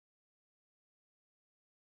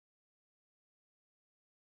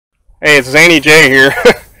Hey, it's Zany J here.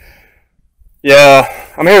 Yeah,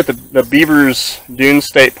 I'm here at the Beaver Dunes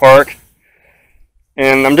State Park,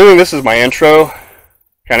 and I'm doing this as my intro,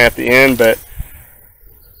 kind of at the end, but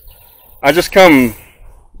I just come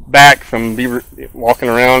back from Beaver walking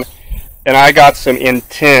around, and I got some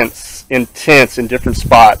intense in different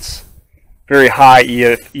spots, very high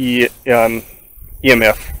EMF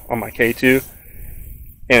on my K2,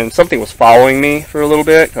 and something was following me for a little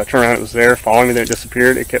bit. I turned around, it was there, following me, then it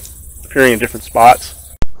disappeared. It kept appearing in different spots.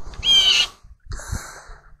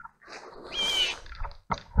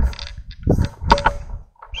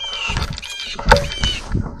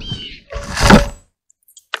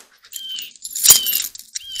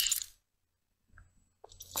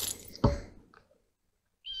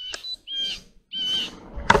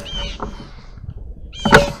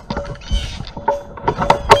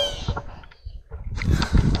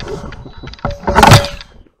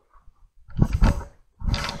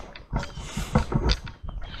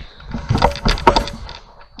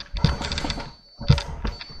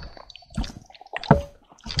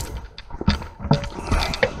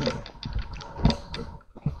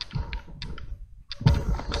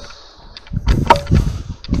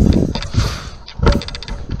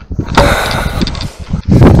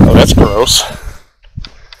 That's gross.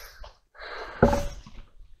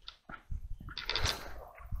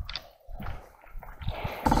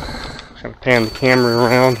 Trying to pan the camera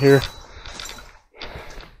around here.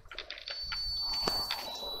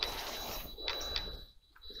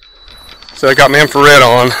 So I got my infrared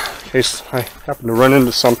on in case I happen to run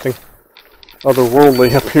into something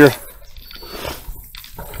otherworldly up here.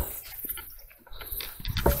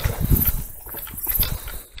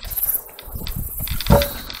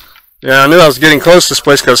 Yeah, I knew I was getting close to this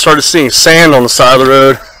place because I started seeing sand on the side of the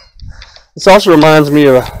road. This also reminds me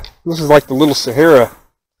of, this is like the Little Sahara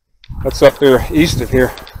that's up there east of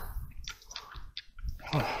here.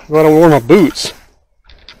 I gotta wear my boots.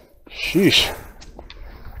 Sheesh.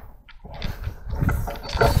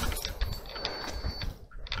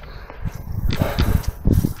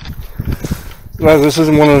 Well, this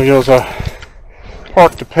isn't one of those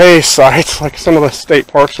park to pay sites like some of the state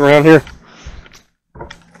parks around here.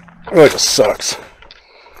 It really just sucks.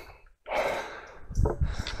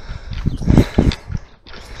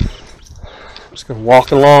 Just gonna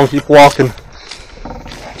walk along, keep walking.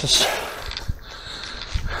 Just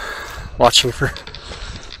watching for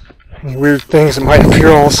any weird things that might appear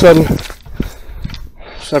all of a sudden.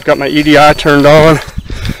 So I've got my EDI turned on,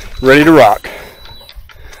 ready to rock.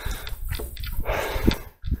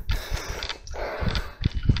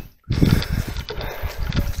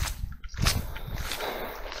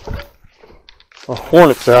 Oh,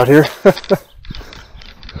 hornets out here.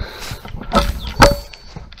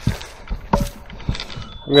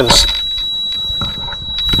 I'm gonna.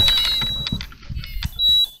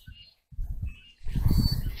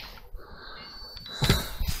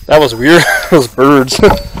 That was weird. Those birds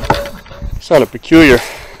sounded peculiar.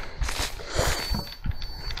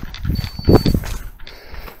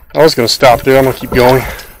 I was gonna stop there. I'm gonna keep going.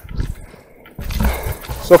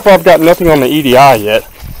 So far, I've got nothing on the EDI yet.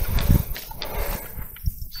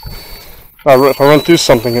 If I run through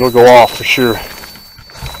something, it'll go off for sure.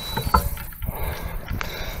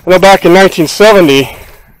 I know back in 1970,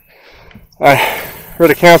 I heard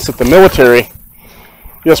accounts that the military,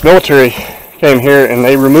 U.S. military, came here and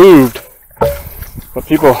they removed what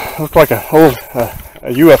people looked like a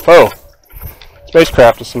UFO,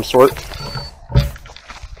 spacecraft of some sort.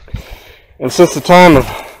 And since the time of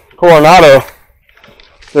Coronado,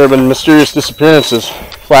 there have been mysterious disappearances,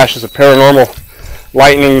 flashes of paranormal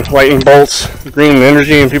lightning bolts, green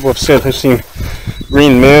energy, and people have said they've seen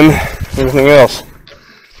green men, everything else.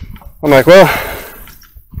 I'm like, well,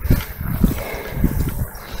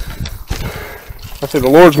 I say the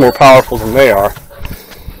Lord's more powerful than they are.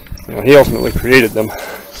 You know, He ultimately created them,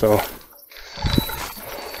 so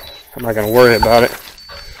I'm not going to worry about it.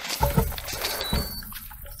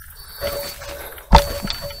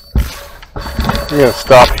 I'm going to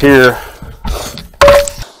stop here.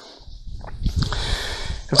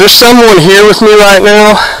 If there's someone here with me right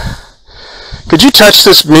now, could you touch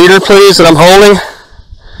this meter, please, that I'm holding?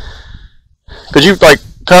 Could you, like,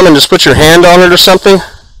 come and just put your hand on it or something?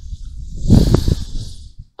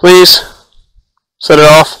 Please? Set it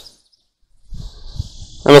off.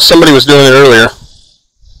 I know somebody was doing it earlier.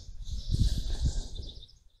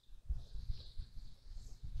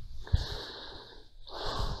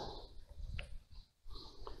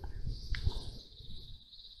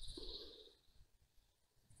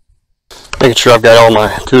 Making sure I've got all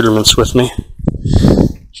my accoutrements with me.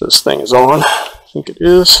 So this thing is on. I think it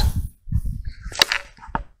is.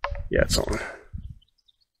 Yeah, it's on.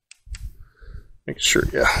 Making sure,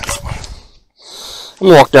 yeah. I'm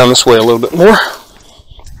gonna walk down this way a little bit more.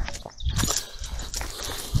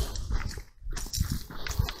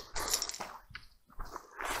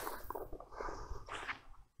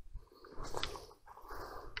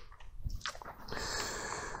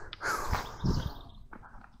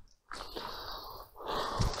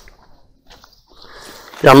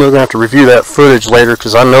 Yeah, I'm really going to have to review that footage later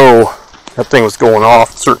because I know that thing was going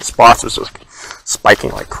off. Certain spots was just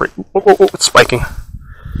spiking like crazy. Oh, it's spiking.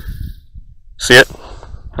 See it?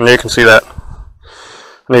 I know you can see that.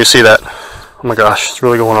 I know you see that. Oh my gosh, it's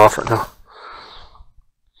really going off right now.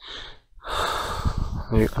 I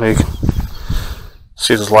know you can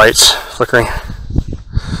see those lights flickering.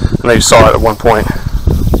 I know you saw it at one point.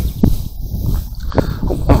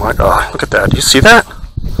 Oh my god, look at that. Do you see that?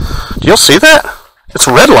 Do y'all see that? It's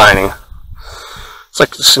redlining. It's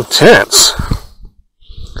like, it's intense.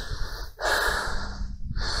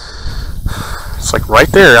 It's like right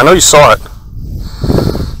there. I know you saw it.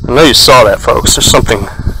 I know you saw that, folks. There's something.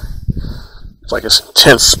 It's like this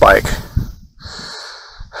intense spike.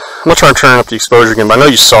 I'm gonna try and turn up the exposure again, but I know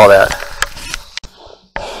you saw that.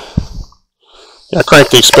 Yeah, I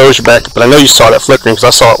cranked the exposure back, but I know you saw that flickering because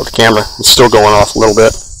I saw it with the camera. It's still going off a little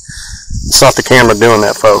bit. It's not the camera doing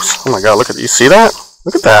that, folks. Oh my god, look at it. You see that?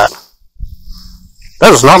 Look at that.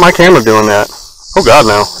 That is not my camera doing that. Oh god,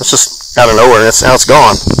 no. It's just out of nowhere. Now it's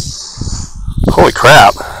gone. Holy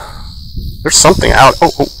crap. There's something out.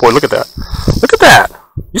 Oh boy, look at that. Look at that.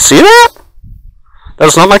 You see that? That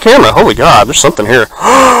is not my camera. Holy god, there's something here.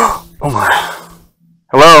 Oh my.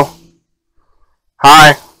 Hello?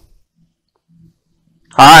 Hi?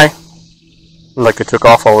 Hi? Like they took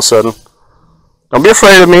off all of a sudden. Don't be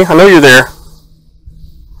afraid of me. I know you're there.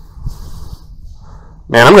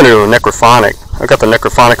 Man, I'm going to do a necrophonic. I got the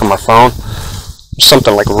necrophonic on my phone. There's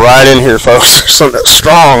something like right in here, folks. There's something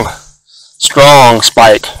strong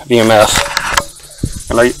spike of EMF.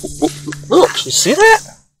 And look, you see that?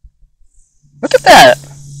 Look at that.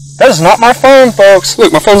 That is not my phone, folks.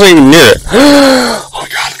 Look, my phone's not even near it. Oh my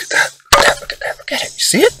god, look at that. Look at that. Look at it. You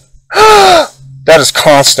see it? That is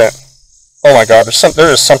constant. Oh my god,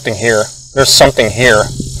 there is something here. There's something here.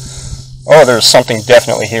 Oh, there's something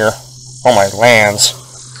definitely here. Oh my lands.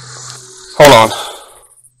 Hold on.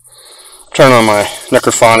 Turn on my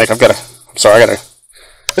necrophonic. I gotta.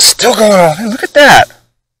 It's still going on. Hey, look at that.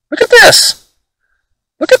 Look at this.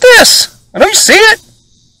 Look at this. I know you see it.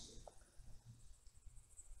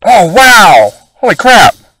 Oh wow. Holy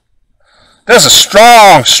crap. There's a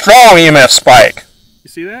strong EMF spike. You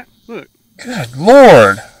see that? Look. Good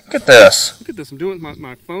lord. Look at this. Look at this. I'm doing it with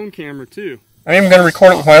my phone camera too. I'm even going to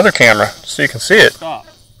record it with my other camera so you can see it. Stop.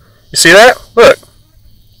 You see that? Look.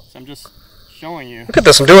 So I'm just showing you. Look at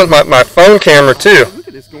this. I'm doing it with my phone camera too. Look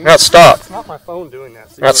at this going. Now it stopped. It's not my phone doing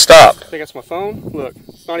that. See, now it stopped. I think that's my phone. Look.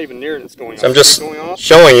 It's not even near it. It's going off. So I'm just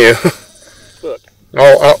showing you. Look.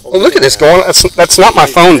 Oh, look at this going. That's not my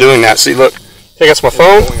phone doing that. See, look. I think that's my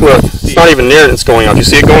phone. Look. It's not even near it. It's going off. You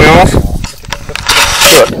see it going off?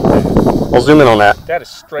 Look. I'll zoom in on that. That is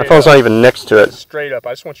straight up. My phone's not even next to it. Straight up.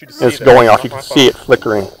 I just want you to see it. It's going off. You can see it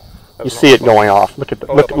flickering. You see it going off. Look at the,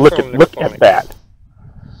 look at that.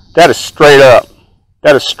 That is straight up.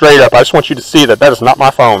 That is straight up. I just want you to see that. That is not my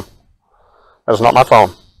phone. That is not my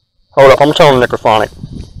phone. Hold up. I'm telling necrophonic.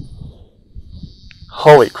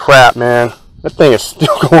 Holy crap, man. That thing is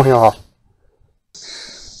still going off.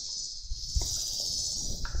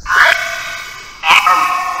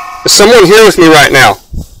 Is someone here with me right now?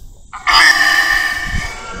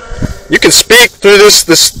 You can speak through this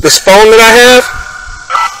phone that I have.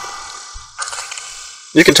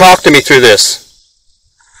 You can talk to me through this.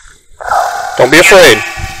 Don't be afraid.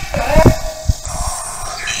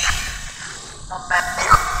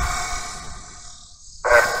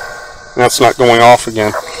 That's not going off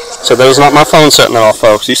again. So that is not my phone setting it off,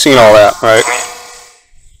 folks. You've seen all that, right?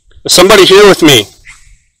 Is somebody here with me?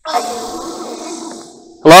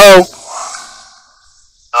 Hello?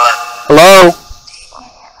 Hello?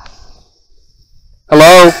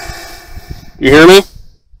 Hello? You hear me?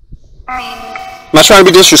 I'm not trying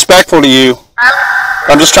to be disrespectful to you.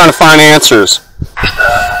 I'm just trying to find answers.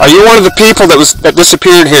 Are you one of the people that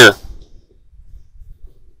disappeared here?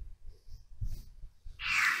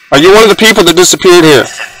 Are you one of the people that disappeared here?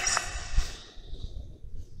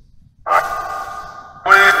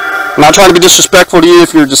 I'm not trying to be disrespectful to you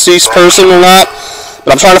if you're a deceased person or not,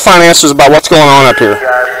 but I'm trying to find answers about what's going on up here.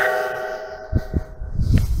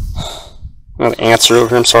 Not an answer over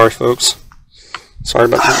here. I'm sorry, folks. Sorry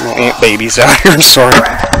about the little ant babies out here. I'm sorry.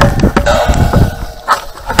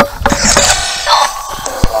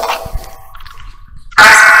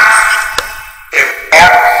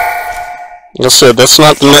 I said, that's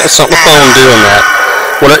not the phone doing that.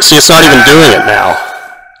 See, it's not even doing it now.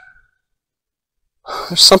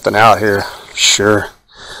 There's something out here, sure.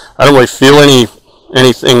 I don't really feel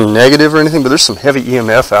anything negative or anything, but there's some heavy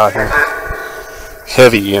EMF out here.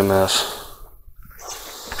 Heavy EMF.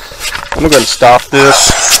 I'm gonna go ahead and stop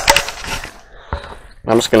this.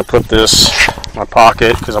 I'm just gonna put this in my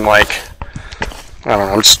pocket because I'm like, I don't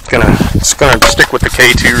know. I'm just gonna stick with the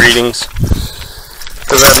K2 readings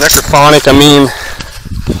because I have necrophonic. I mean,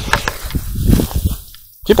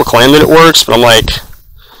 people claim that it works, but I'm like,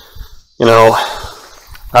 you know,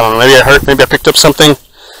 I don't know. Maybe I hurt. Maybe I picked up something.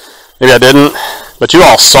 Maybe I didn't. But you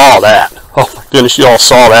all saw that. Oh my goodness, you all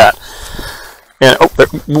saw that. And oh,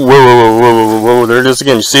 whoa, there it is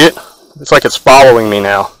again. You see it? It's like it's following me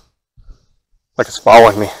now. Like it's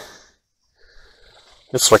following me.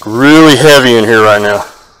 It's like really heavy in here right now.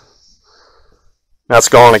 Now it's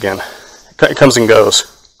gone again. It comes and goes.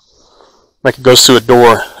 Like it goes through a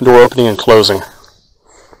door opening and closing.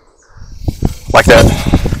 Like that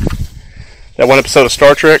one episode of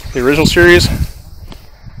Star Trek, the original series.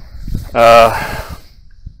 God,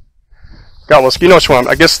 well, you know which one?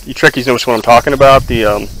 I guess you Trekkies know which one I'm talking about. The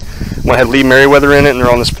one had Lee Merriweather in it, and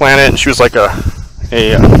they're on this planet, and she was like a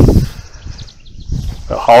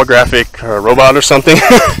holographic robot or something.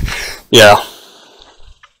 Yeah.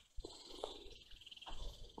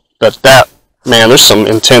 But that, man, there's some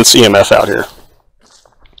intense EMF out here.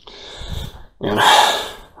 And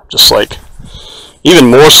just like,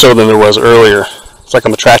 even more so than there was earlier. It's like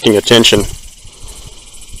I'm attracting attention.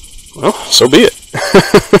 Well, so be it.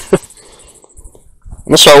 I'm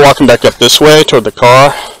going to start walking back up this way toward the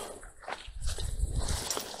car.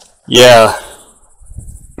 Yeah.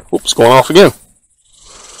 Oops, it's going off again.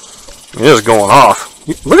 It is going off.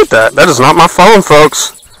 Look at that. That is not my phone,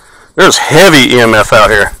 folks. There's heavy EMF out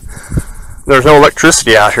here. There's no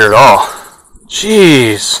electricity out here at all.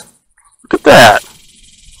 Jeez. Look at that.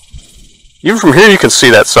 Even from here you can see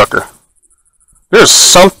that sucker. There's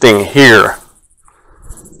something here.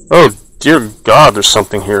 Oh, dear God, there's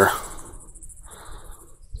something here.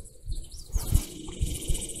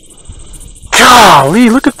 Golly,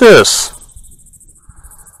 look at this.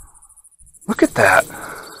 Look at that.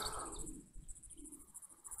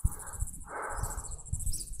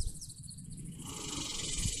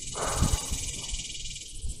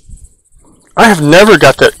 I have never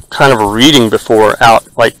got that kind of a reading before out,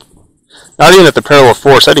 like, not even at the Parallel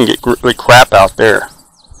Force. I didn't get really crap out there.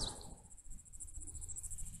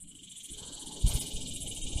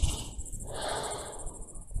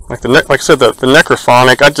 Like I said, the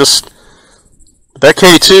necrophonic, that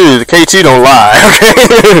K2, the K2 don't lie,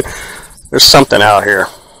 okay? There's something out here.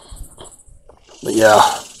 But yeah.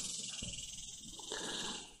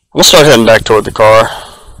 I'm gonna start heading back toward the car.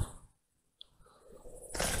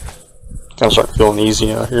 Kind of start feeling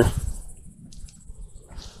easy out here.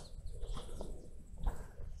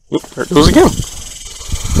 Oop, there it goes again.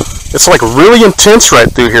 It's like really intense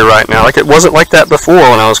right through here right now. Like it wasn't like that before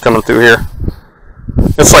when I was coming through here.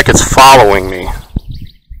 It's like it's following me.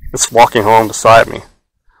 It's walking home beside me.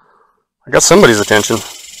 I got somebody's attention.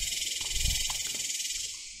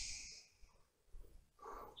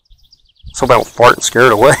 Let's hope I don't fart and scare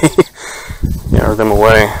it away. Yeah, or them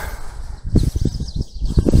away.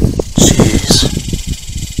 Jeez.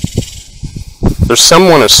 There's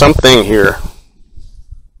someone or something here.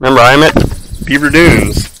 Remember, I'm at Beaver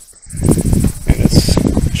Dunes. And it's,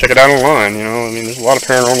 check it out online, you know. I mean, there's a lot of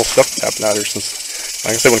paranormal stuff that's happened out here since,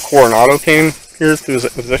 like I said, when Coronado came here through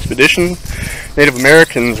his expedition, Native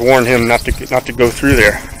Americans warned him not to go through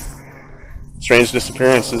there. Strange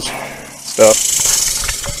disappearances stuff.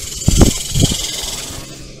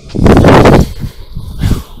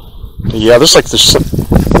 Yeah, there's like this.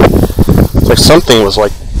 It's like something was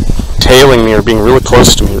like tailing me or being really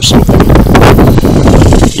close to me or something.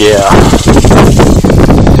 Yeah,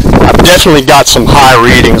 I've definitely got some high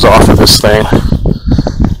readings off of this thing.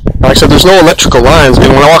 Like I said, there's no electrical lines, and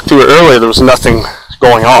when I walked through it earlier, there was nothing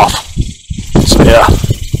going off. So yeah.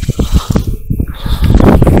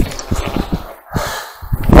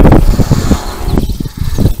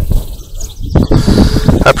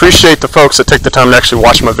 I appreciate the folks that take the time to actually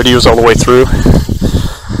watch my videos all the way through.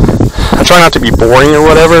 I try not to be boring or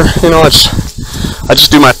whatever, you know, I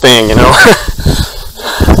just do my thing, you know.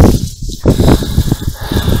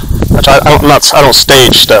 I don't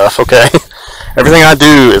stage stuff, okay? Everything I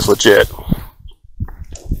do is legit.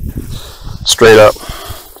 Straight up.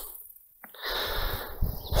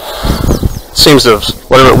 Seems to,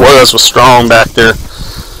 whatever it was strong back there.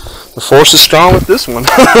 The Force is strong with this one.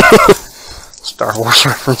 Star Wars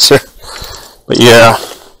reference here. But yeah,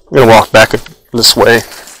 I'm going to walk back this way.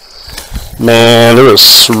 Man, it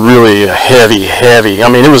was really heavy. I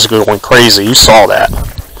mean, it was going crazy. You saw that.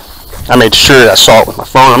 I made sure that I saw it with my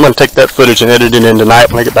phone. I'm going to take that footage and edit it in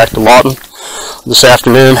tonight when I get back to Lawton this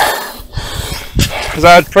afternoon. Because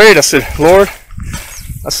I had prayed, I said, Lord,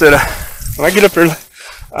 I said, when I get up there,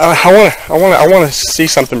 I want to see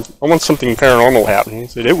something. I want something paranormal happening. He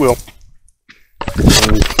said, it will.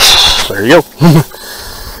 And there you go.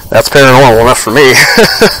 That's paranormal enough for me.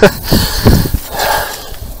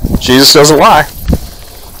 Jesus doesn't lie.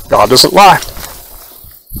 God doesn't lie.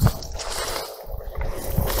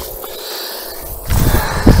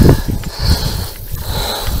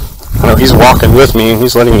 I know He's walking with me, and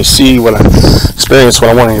He's letting me see what I experience,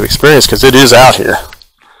 what I want to experience, because it is out here.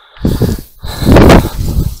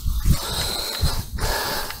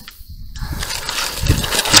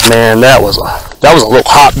 Man, that was a little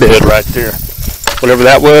hotbed right there. Whatever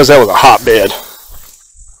that was a hotbed.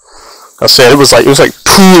 I said it was like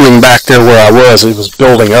cooling back there where I was. It was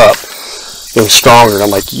building up, getting stronger. And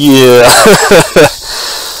I'm like, yeah.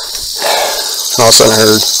 All of a sudden I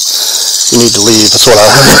heard, you need to leave. That's what I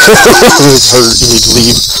heard. You need to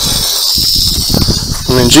leave.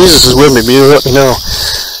 I mean, Jesus is with me, but He let me know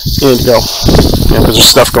you need to go. Because there's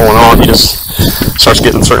stuff going on. He just starts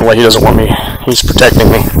getting a certain way. He doesn't want me. He's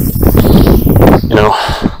protecting me. You know,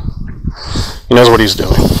 He knows what He's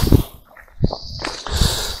doing.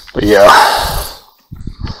 But yeah, I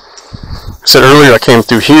said earlier I came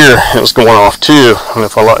through here and it was going off too. I don't know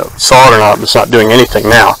if I saw it or not, but it's not doing anything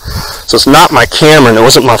now. So it's not my camera, and it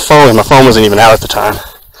wasn't my phone. My phone wasn't even out at the time.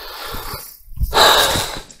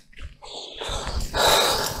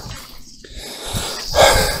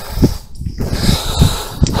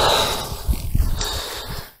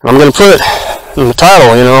 I'm going to put it in the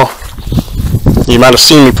title, you know. You might have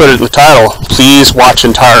seen me put it in the title. Please watch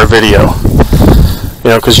entire video. You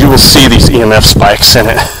know, because you will see these EMF spikes in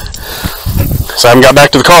it. So I haven't got back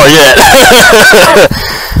to the car yet.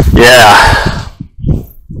 Yeah.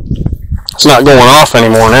 It's not going off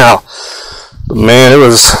anymore now. But man, it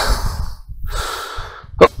was...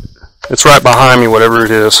 Oh, it's right behind me, whatever it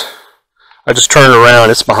is. I just turned around.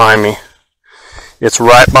 It's behind me. It's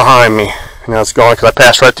right behind me. Now it's gone because I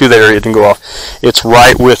passed right through the area. It didn't go off. It's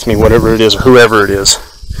right with me, whatever it is, or whoever it is.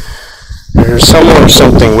 There's someone or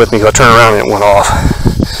something with me. I turned around and it went off.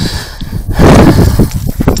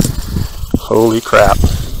 Holy crap.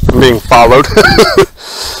 I'm being followed.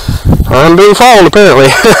 I'm being followed, apparently.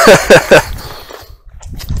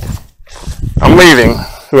 I'm leaving.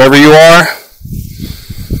 Whoever you are.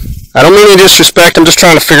 I don't mean any disrespect. I'm just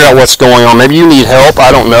trying to figure out what's going on. Maybe you need help.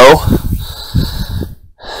 I don't know.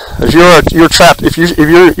 If you're trapped, if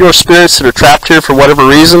you're spirits that are trapped here for whatever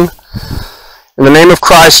reason, in the name of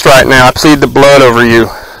Christ right now, I plead the blood over you,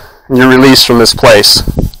 and you're released from this place.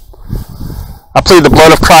 I plead the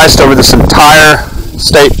blood of Christ over this entire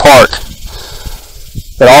state park,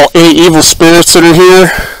 that any evil spirits that are here,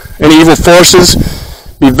 any evil forces,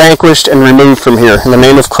 be vanquished and removed from here, in the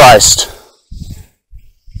name of Christ.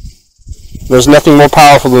 There's nothing more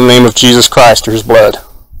powerful than the name of Jesus Christ or His blood.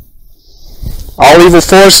 All evil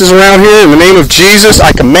forces around here, in the name of Jesus,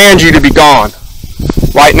 I command you to be gone.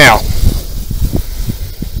 Right now.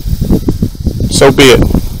 So be it.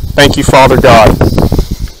 Thank you, Father God.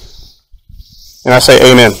 And I say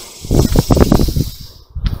amen.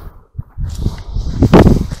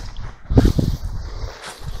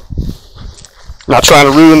 I'm not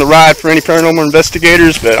trying to ruin the ride for any paranormal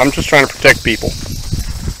investigators, but I'm just trying to protect people.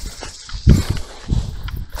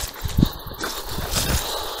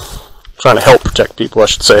 Trying to help protect people, I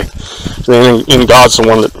should say. And God's the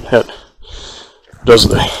one that does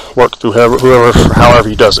the work through however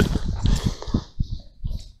He does it.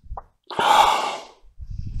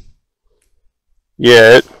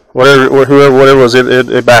 Yeah, whoever it was,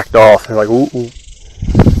 it backed off. They're like, ooh, ooh.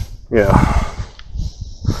 Yeah.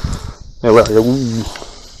 They went like, ooh.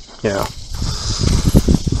 Yeah.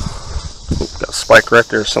 Ooh, got a spike right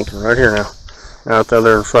there, something right here now. Out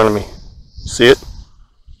there in front of me. See it?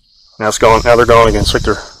 Now it's gone. Now they're gone again. It's like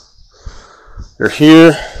they're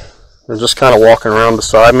here. They're just kind of walking around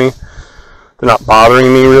beside me. They're not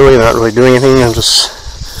bothering me really. They're not really doing anything.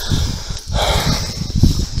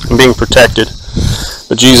 I'm being protected.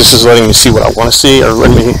 But Jesus is letting me see what I want to see, or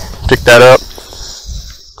letting me pick that up.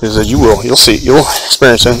 He said, you'll see, you'll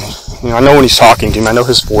experience it. You know, I know when He's talking to me. I know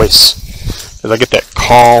His voice. Because I get that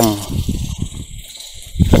calm,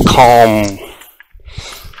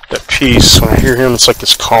 that peace. When I hear Him, it's like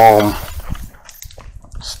this calm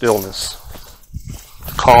stillness.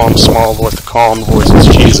 The calm, small voice, the calm voice. It's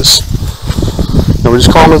Jesus. Nobody's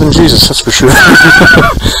calmer than Jesus, that's for sure.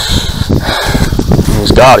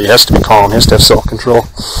 He's God. He has to be calm. He has to have self-control.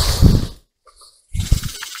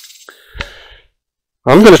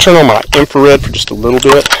 I'm going to turn on my infrared for just a little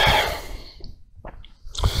bit.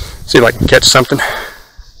 See if I can catch something.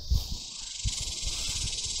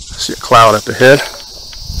 See a cloud up ahead.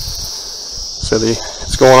 So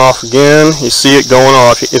it's going off again. You see it going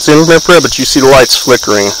off. It's in infrared, but you see the lights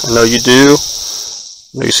flickering. I know you do.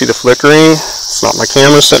 I know you see the flickering. It's not my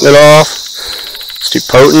camera setting it off. It's too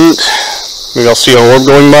potent. Maybe I'll see an orb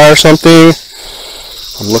going by or something.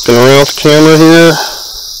 I'm looking around with the camera here.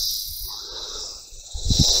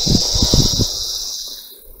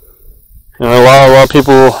 You know, a lot of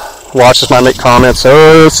people watch this might make comments,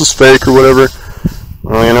 oh, this is fake or whatever.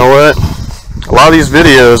 Well, you know what? A lot of these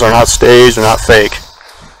videos are not staged, they're not fake.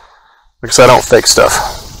 Because I don't fake stuff.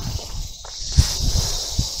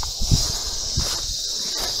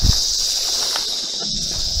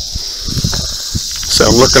 So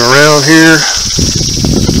I'm looking around here.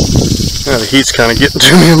 The heat's kind of getting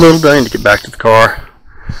to me a little bit. I need to get back to the car.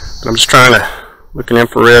 But I'm just trying to look in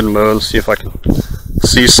infrared mode and see if I can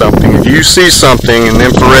see something. If you see something in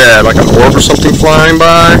infrared, like an orb or something flying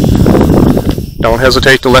by, don't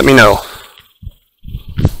hesitate to let me know.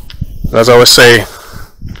 As I always say,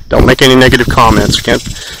 don't make any negative comments.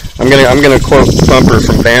 I'm gonna quote Thumper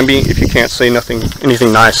from Bambi. If you can't say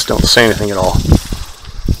anything nice, don't say anything at all.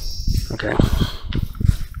 Okay.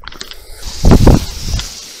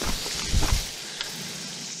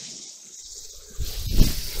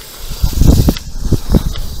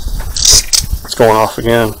 It's going off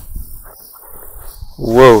again.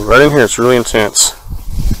 Whoa, right in here, it's really intense.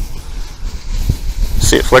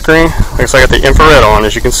 See it flickering? I guess I got the infrared on,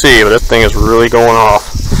 as you can see, but that thing is really going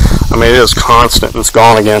off. I mean, it is constant and it's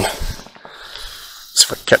gone again. Let's see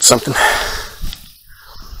if I can catch something.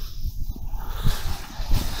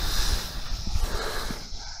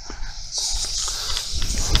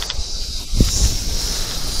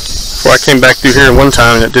 Well, I came back through here one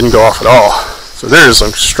time and it didn't go off at all. So there's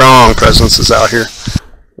some strong presences out here.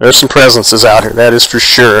 There's some presences out here, that is for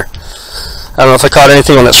sure. I don't know if I caught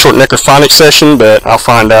anything on that short necrophonic session, but I'll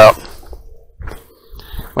find out.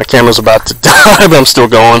 My camera's about to die, but I'm still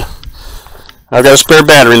going. I've got a spare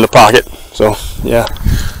battery in the pocket, so yeah.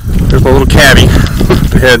 There's my little caddy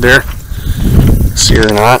up ahead there. See her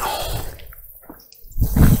or not.